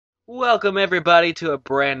Welcome everybody to a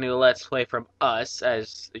brand new Let's Play from us,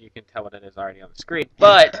 as you can tell what it is already on the screen.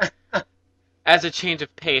 But, as a change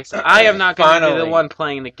of pace, I am not going to be the one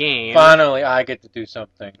playing the game. Finally, I get to do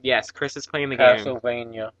something. Yes, Chris is playing the game.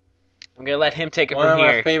 Castlevania. I'm going to let him take it One from of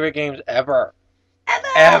here. my favorite games ever.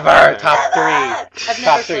 Ever! Top three. I've Top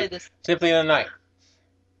never three. played this. Symphony of the Night.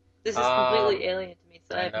 This is completely alien to me,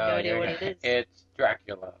 so I have no idea what it is. It's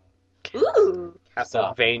Dracula. Ooh!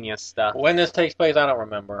 Castlevania stuff. When this takes place, I don't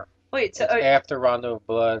remember. Wait, so It's after Rondo of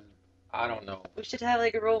Blood. I don't know. we should have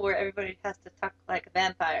like a rule where everybody has to talk like a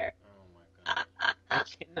vampire. Oh my god.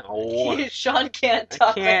 No. Sean can't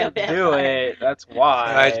talk I can't like a vampire. do it. That's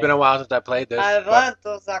why. It's been a while since I played this. I want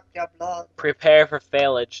to suck your blood. Prepare for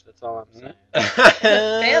failage. That's all I'm saying.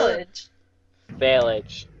 Failage.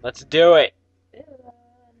 Failage. Let's do it.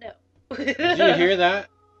 No. Did you hear that?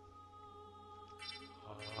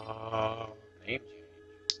 Oh, name change.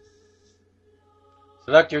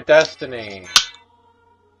 Select your destiny.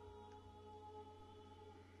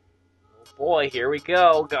 Oh boy, here we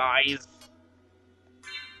go, guys.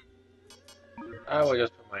 I will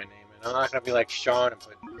just put my name in. I'm not gonna be like Sean and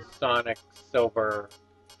put Sonic, Silver,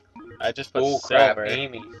 I just put crap, silver.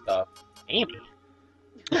 Amy stuff. Amy.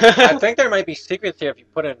 I think there might be secrets here if you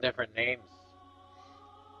put in different names.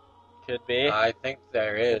 Could be. I think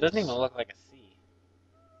there is. It doesn't even look like a C.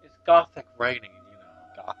 It's Gothic writing, you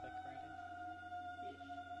know. Gothic writing?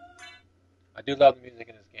 I do love the music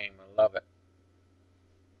in this game. I love it.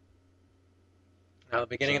 Now, the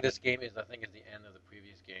beginning of this game is, I think, is the end of the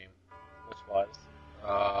previous game. Which was?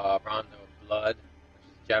 Rondo of Blood, which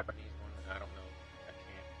is a Japanese one that I don't know. I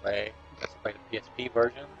can't play. Let's play the PSP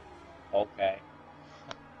version. Okay.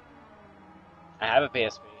 I have a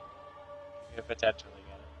PSP. You could potentially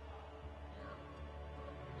get it.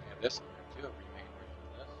 Yeah. We have this one there too, a remake version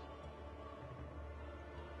of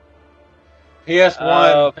this.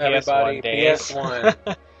 PS1, Oh, everybody. PS1 days. PS1.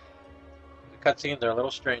 The cutscenes are a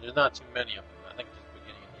little strange. There's not too many of them. I think just the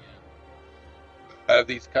beginning and the end of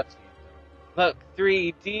these cutscenes. Look,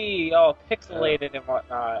 3D, all pixelated and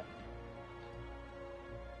whatnot.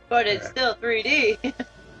 But it's still 3D.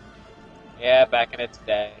 Yeah, back in its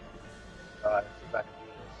day. God, let's see if I can do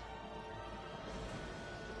this.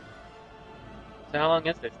 So how long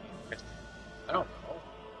is this game, Chris? I don't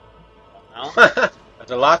Don't know. know.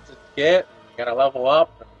 There's a lot to get. You gotta level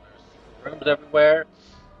up, and there's rooms everywhere.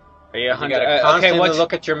 Are you You 100? gotta constantly what's,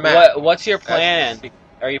 look at your map. what's your plan? That's-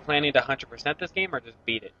 Are you planning to 100% this game or just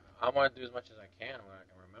beat it? I want to do as much as I can when I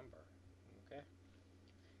can remember. Okay.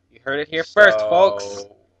 You heard it here first, folks.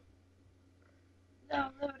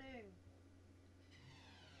 Downloading.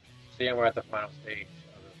 Seeing we're at the final stage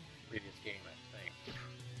of the previous game, I think.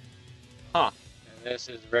 Huh. And this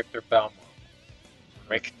is Richter Belmont.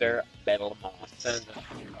 Richter Belmont. Descendant of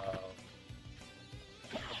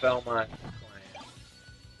the Belmont clan.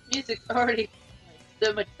 Music's already like,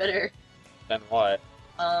 so much better. Then what?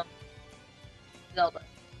 Zelda.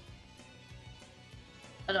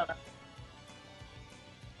 I don't know.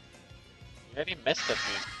 You already missed a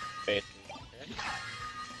few spaces. Okay.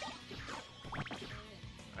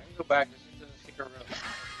 I can go back. This is a secret room.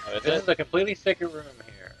 Oh, is This it? is a completely secret room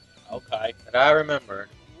here Okay. that I remembered.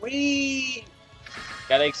 Whee!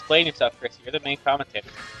 Gotta explain yourself, Chris. You're the main commentator.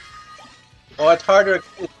 Well, it's hard to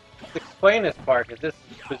explain this part because this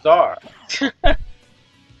is bizarre.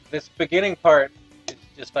 This beginning part is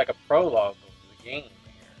just like a prologue of the game here.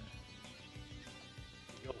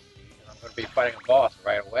 You'll see, and I'm going to be fighting a boss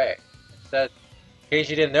right away. It said, in case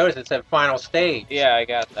you didn't notice, it said final stage. Yeah, I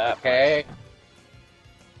got that. Okay.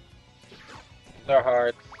 These are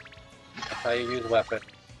hard. That's how you use weapons.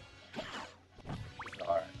 These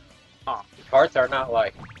are. Huh. Parts are not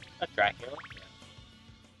like. A Dracula.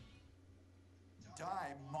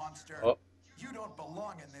 Die, monster. Oh. You don't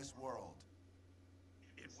belong in this world.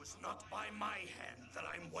 It was not by my hand that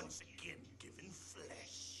I'm once again given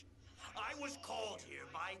flesh. I was called here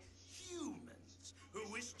by humans who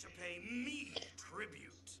wish to pay me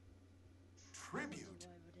tribute. Tribute?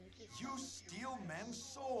 You steal men's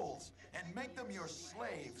souls and make them your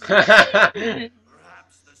slaves. Perhaps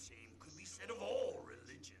the same could be said of all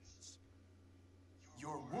religions.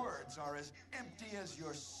 Your words are as empty as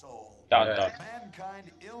your soul. Dun, Yeah. dun.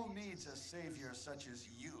 Mankind ill needs a savior such as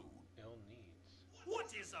you. Ill needs.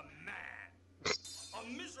 What is a man? A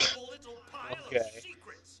miserable little pile Okay. of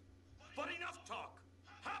secrets. But enough talk.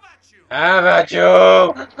 How about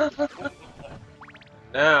you?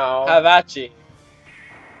 Now, Havachi.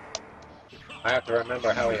 I have to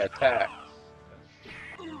remember how he attacks.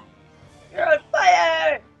 You're on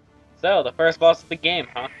fire! So, the first boss of the game,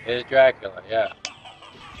 huh? It is Dracula, yeah.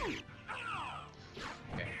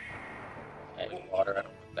 Okay. Water, I don't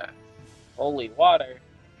want that. Holy water.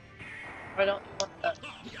 Why don't you want that?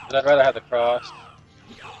 I'd rather have the cross.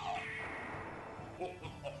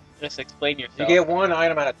 Just explain yourself. You get one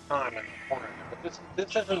item at a time in the corner. But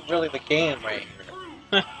this isn't really the game right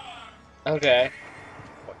here. Okay.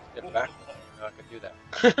 What, you did backwards? I didn't know I could do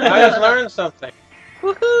that. I just learned something.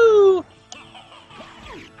 Woohoo!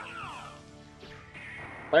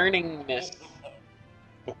 Learning this.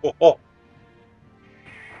 Oh.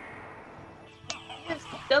 He has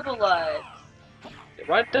double lives.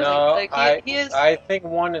 What does No, Like, he is... I think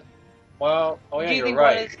one is. Well, oh yeah, Do you you're think one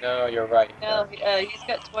right. is- No, you're right. No, he's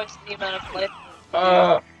got twice the amount of life.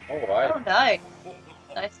 Oh, Oh, nice.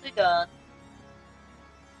 Nicely done.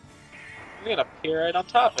 I'm gonna appear right on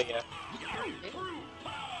top of you.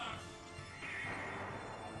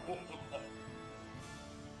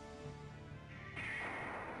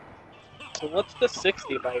 So what's the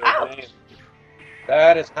 60 by your Ouch. name?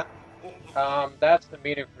 that is. That's the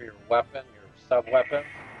meter for your weapon, your sub weapon.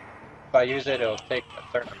 If I use it, it'll take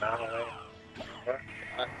a certain amount away. Remember?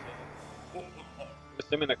 Gotcha. I'm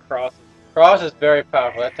assuming the cross is... Cross is very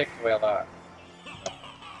powerful. That takes away a lot.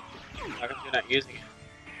 How come you're not using it?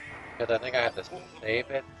 Because I think I have to save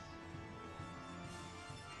it.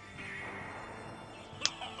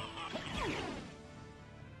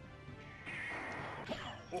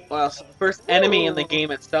 Wow, so the first enemy in the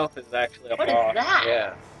game itself is actually a What is boss. that?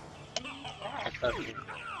 Yeah. What is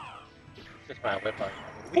It's just my whip on.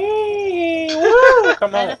 Whee! Woo!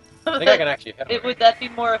 Come on. I think I can actually hit him. Would that be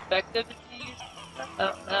more effective if you used that?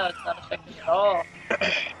 Oh, no, it's not effective at all.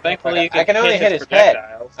 Thankfully, you I can only hit his head.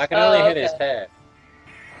 projectiles. I can only Oh, hit his okay. head.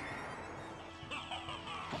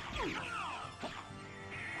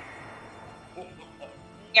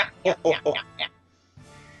 Yeah, yeah, yeah, yeah, yeah.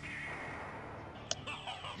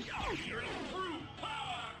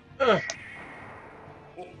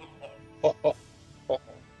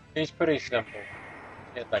 He's pretty simple.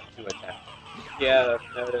 He has like 2 attacks. Yeah,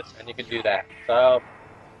 I've noticed. And you can do that. So,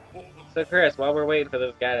 So, Chris, while we're waiting for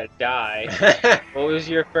this guy to die, what was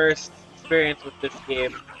your first experience with this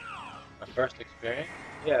game? my first experience,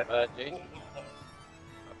 Yeah. Jason,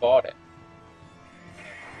 I bought it.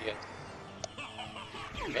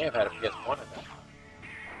 I may have had a PS1 at that time.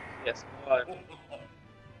 Yes, God.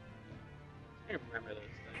 I remember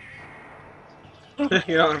those things.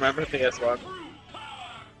 You don't remember PS1?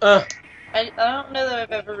 I don't know that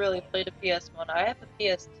I've ever really played a PS1. I have a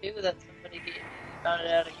PS2 that somebody gave me. Found it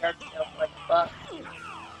at a yard sale for like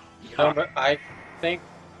 $1. But I think.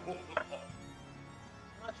 I'm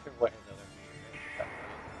not sure what his other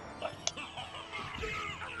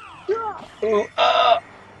name is.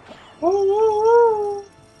 Ooh, ooh,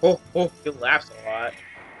 Oh, he laughs a lot.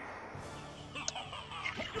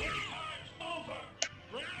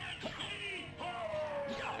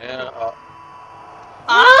 Yeah,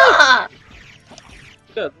 Ah!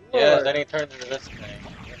 Good yeah, lord. then he turns into this thing.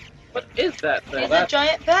 What is that thing? He's a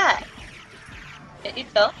giant bat. Can't you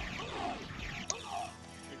tell?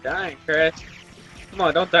 You're dying, Chris. Come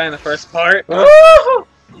on, don't die in the first part. I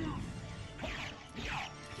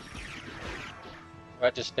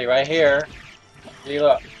just stay right here. Heal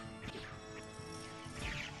up.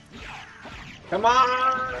 Come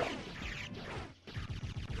on!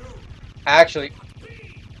 Actually,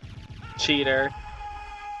 Cheater.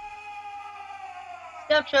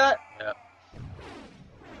 Snapshot.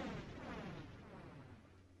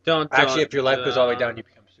 Don't. actually, if your life goes all the way down, you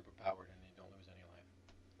become superpowered and you don't lose any life.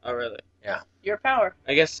 Oh, really? Your power.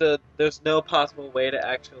 I guess there's no possible way to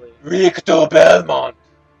actually Richter Belmont!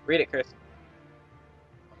 read it, Chris.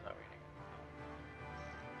 I'm not reading.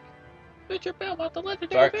 Richard Belmont, the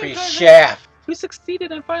legendary Darktree vampire Shaft! who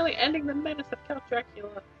succeeded in finally ending the menace of Count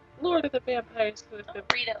Dracula, Lord of the Vampires, who has been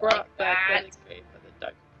Read it brought like back that. by the grave of the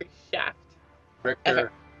Darktree Shaft.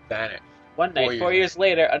 Richter vanished. One night, 4 4 years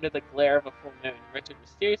later, under the glare of a full moon, Richard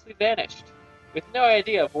mysteriously vanished. With no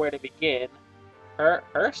idea of where to begin, her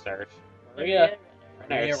search, Maria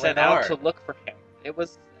Renard set out to look for him. It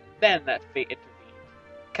was then that fate intervened.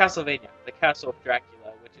 Castlevania, the castle of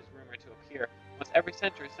Dracula, which is rumored to appear once every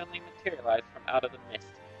century, suddenly materialized from out of the mist,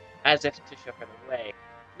 as if to show her the way.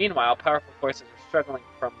 Meanwhile, powerful forces are struggling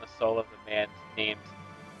from the soul of the man named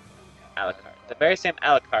Alucard. The very same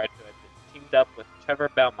Alucard who had been teamed up with Trevor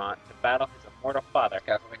Belmont to battle his immortal father,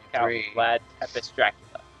 Castlevania Count 3. Vlad Tepes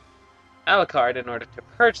Dracula. Alucard, in order to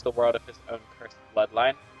purge the world of his own cursed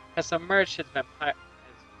bloodline, has submerged his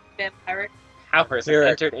Vampiric. powers and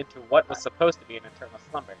entered into what was supposed to be an eternal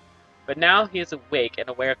slumber. But now he is awake and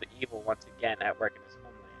aware of the evil once again at work in his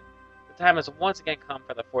homeland. The time has once again come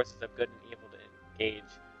for the forces of good and evil to engage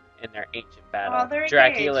in their ancient battle. Oh, they're engaged.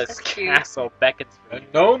 Dracula's That's cute. castle beckons for And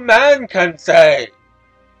no man can say!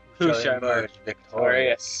 shall shall emerge victorious.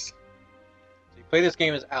 victorious. So you play this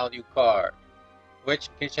game as Alucard, which,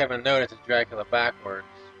 in case you haven't noticed, is Dracula backwards.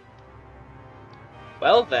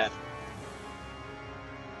 Well then.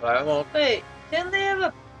 But I won't. Wait, didn't they have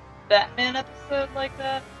a Batman episode like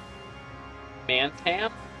that?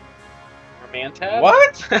 Mantam? Or Mantab?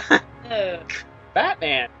 What? No.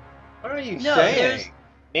 Batman. What are you No, saying?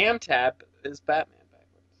 Mantab is Batman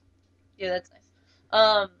backwards. Yeah, that's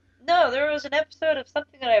nice. No, there was an episode of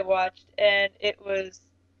something that I watched, and it was,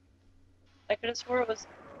 I could have swore it was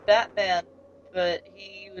Batman, but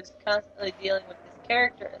he was constantly dealing with his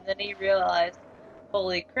character, and then he realized,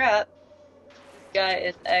 holy crap, this guy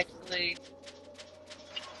is actually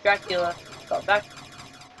Dracula spelled backwards.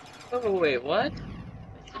 Oh, wait, what?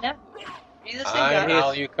 So now, he's the same I'm guy.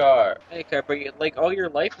 Alucard. Okay, but like all your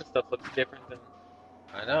life and stuff looks different than.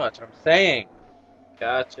 I know, that's what I'm saying.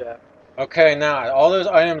 Gotcha. Okay, now, all those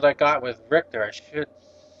items I got with Richter, I should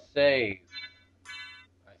save.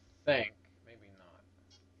 I think. Maybe not.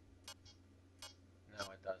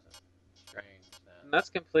 No, it doesn't. Strange, then. And that's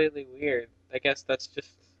completely weird. I guess that's just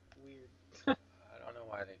weird. I don't know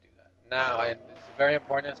why they do that. Now, it's very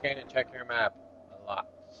important in this game to check your map a lot.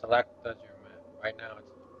 Select does your map. Right now,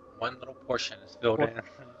 it's one little portion is filled in.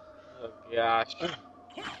 Oh gosh. So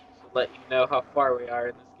let you know how far we are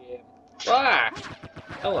in this game. Ah!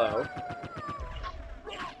 Hello.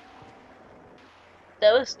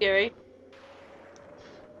 That was scary.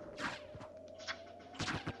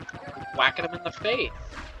 Whacking them in the face.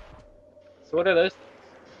 So what are those things?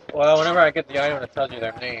 Well, whenever I get the item, it tells you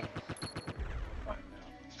their name. Find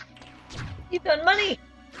out. You found money!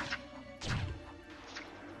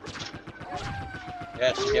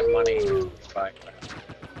 Yes, you get money. You buy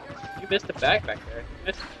crap. You missed a bag back there. You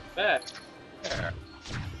missed a bag. There.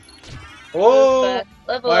 Oh!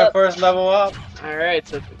 Level My up. first level up. Alright,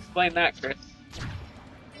 so explain that, Chris.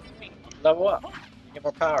 Level up. You get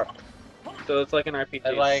more powerful. So it's like an RPG. I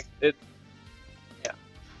like- It,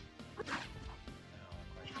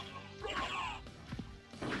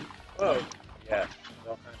 whoa, Yes.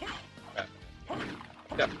 All kinds of crap.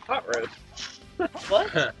 you got pot roast.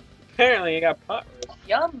 What? Apparently you got pot roast.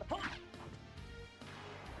 Yum.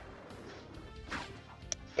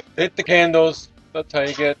 Hit the candles. That's how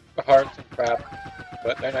you get hearts and crap.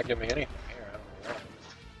 But they're not giving me anything here. I don't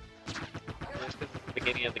know why. Just 'cause it's the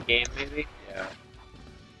beginning of the game, maybe? Yeah.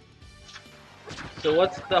 So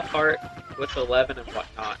what's the heart, what's 11 and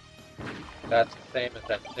whatnot? That's the same as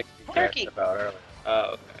that 60 Turkey. text about earlier. Oh,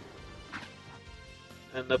 okay.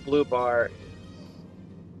 And the blue bar is...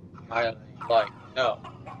 I like. No.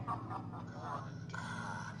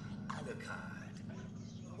 Alucard,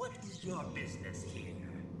 what is your business here?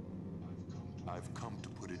 I've come to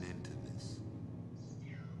put an end to this.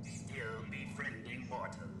 Still befriending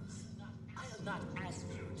mortals. I'll not ask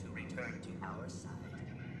you to return to our side,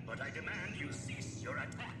 but I demand you cease your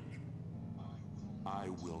attack. I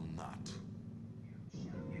will not.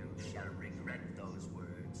 You shall regret those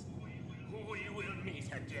words. We will meet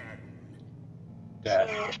again. Dead.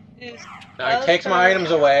 So, is Now he takes my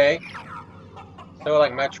items away. So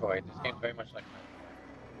like Metroid. This game's very much like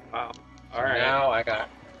Metroid. Wow. So Alright. now I got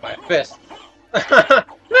my fist.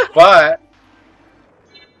 But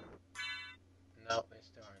no, they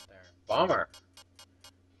still aren't there. Bummer.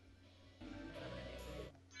 I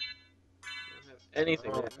don't have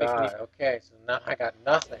anything Oh that makes me... god. Okay, so now I got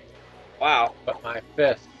nothing Wow. but my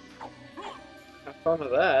fist. Have fun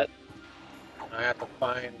with that. I have to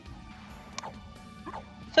find.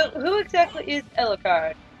 So, who exactly is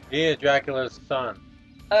Alucard? He is Dracula's son.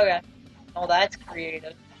 Okay. Oh, that's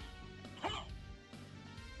creative.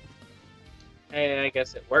 Hey, I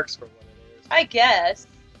guess it works for what it is. I guess.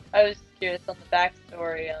 I was curious on the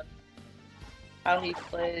backstory on how he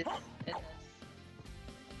plays in this.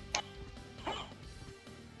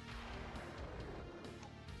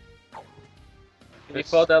 Can you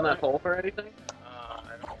fall down that hole for anything?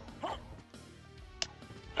 I don't.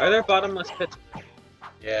 Are there bottomless pits?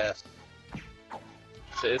 Yes.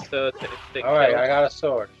 So it's All right, I got a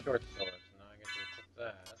sword, a short sword. So now I get to equip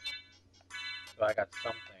that. So I got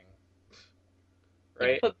something. You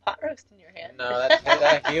Right? put pot roast in your hand. No,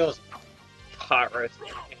 that heals me. Pot roast in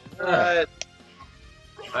your hand.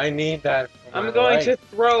 What? I need that. For I'm my going life. to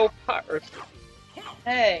throw pot roast at you.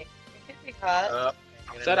 Hey, it could be hot. Oh,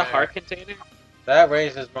 get Is in that a there. heart container? That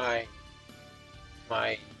raises my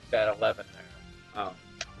that 11 there. Oh.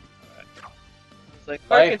 It's like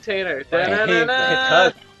heart Life- container. It Da-na-na-na.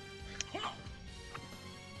 does.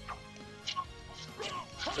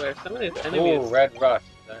 Where some of these enemies. Ooh, red rust.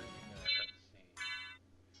 Let's see.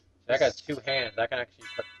 So I got two hands. I can actually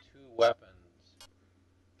put two weapons.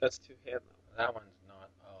 That's two hand though. That one's not.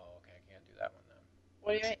 Oh,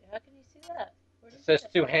 What do you mean? How can you see that? Where do It you see says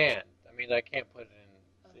that? two hand. I mean, I can't put it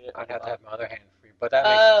in. See it? I'd have to have my other hand free. But that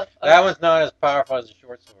Oh, makes that okay. one's not as powerful as the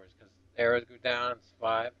short swords because arrows go down. It's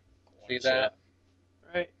 5. See that?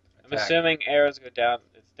 Right. I'm Attack. assuming arrows go down,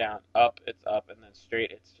 it's down, up, it's up, and then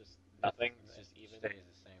straight, it's just nothing. It's just It even. stays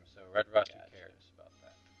the same. So Red Rust, Gotcha. who cares about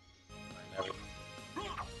that? I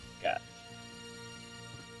never. Gotcha.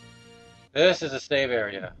 This is a save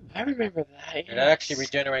area. I remember that. It Yes. actually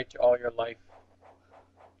regenerates all your life.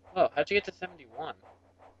 Oh, how'd you get to 71?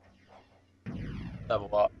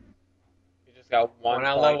 Level up. You just got one. When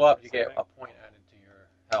I point level up, for you get saving? a point added to your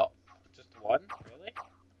health. Just one? Really?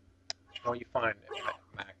 Well, you find